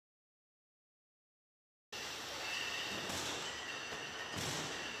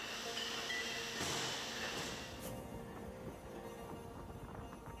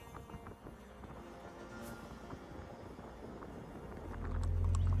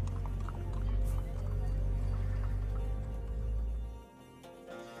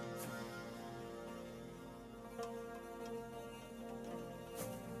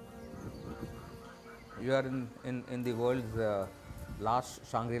You are in the world's last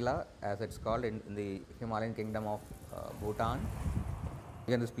Shangri-La, as it's called, in the Himalayan kingdom of Bhutan.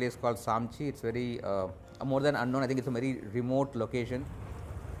 Again, this place called Samchi. It's very more than unknown. I think it's a very remote location.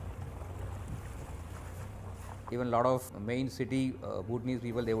 Even a lot of main city Bhutanese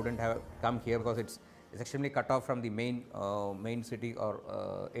people, they wouldn't have come here because it's extremely cut off from the main city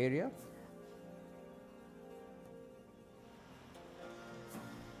or area.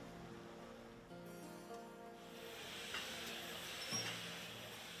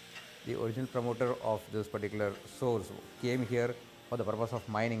 The original promoter of this particular source came here for the purpose of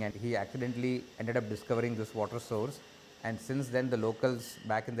mining, and he accidentally ended up discovering this water source. And since then, the locals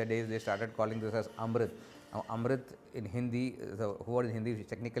back in the days, they started calling this as Amrit. Now, Amrit in Hindi, the word in Hindi, which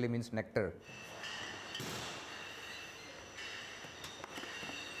technically means nectar.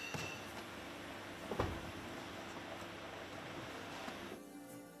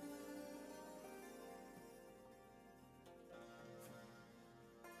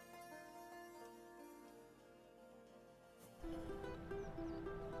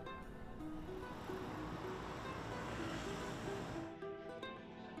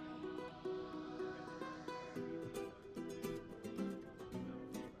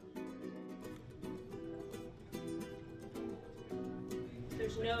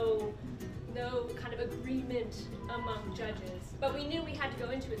 There's no kind of agreement among judges, but we knew we had to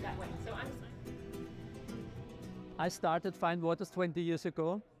go into it that way, so I'm excited. I started Fine Waters 20 years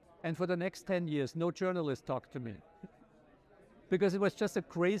ago, and for the next 10 years, no journalist talked to me. Because it was just a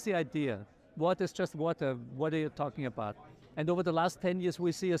crazy idea. Water is just water, what are you talking about? And over the last 10 years,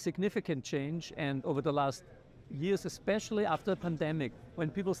 we see a significant change, and over the last years, especially after the pandemic, when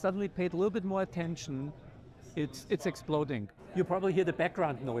people suddenly paid a little bit more attention, it's exploding. You probably hear the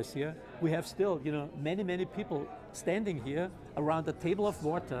background noise here. We have still, many people standing here around a table of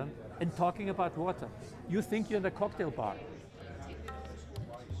water and talking about water. You think you're in a cocktail bar.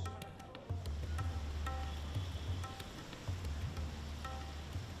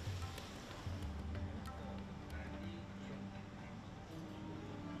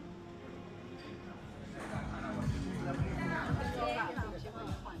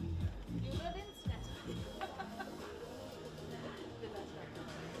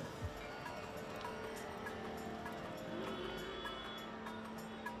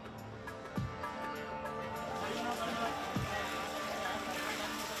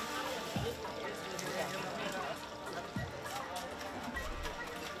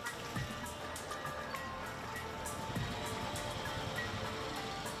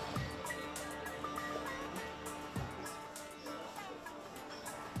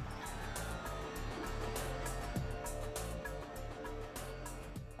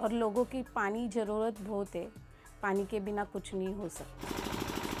 और लोगों की पानी ज़रूरत बहुत है, पानी के बिना कुछ नहीं हो सकता।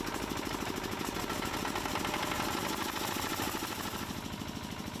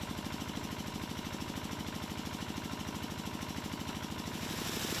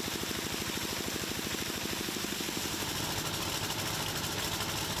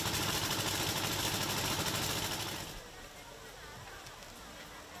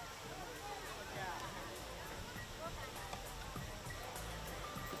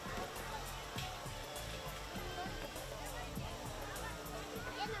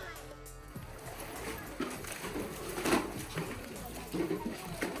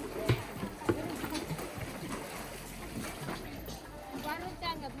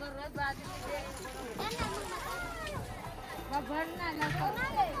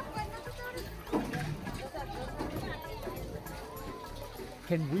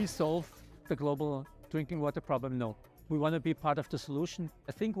 Can we solve the global drinking water problem? No. We want to be part of the solution.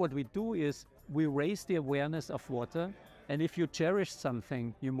 I think what we do is we raise the awareness of water, and if you cherish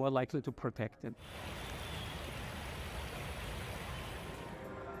something, you're more likely to protect it.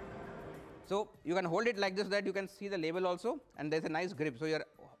 So you can hold it like this, that you can see the label also, and there's a nice grip, so your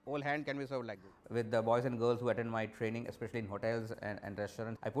whole hand can be served like this. With the boys and girls who attend my training, especially in hotels and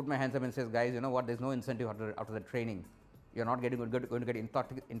restaurants, I put my hands up and says, guys, you know what, there's no incentive after the training. You're not going to get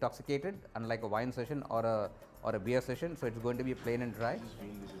intoxicated, unlike a wine session or a beer session, so it's going to be plain and dry.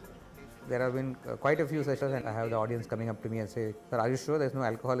 There have been quite a few sessions, and I have the audience coming up to me and say, sir, are you sure there's no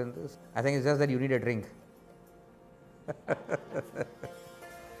alcohol in this? I think it's just that you need a drink.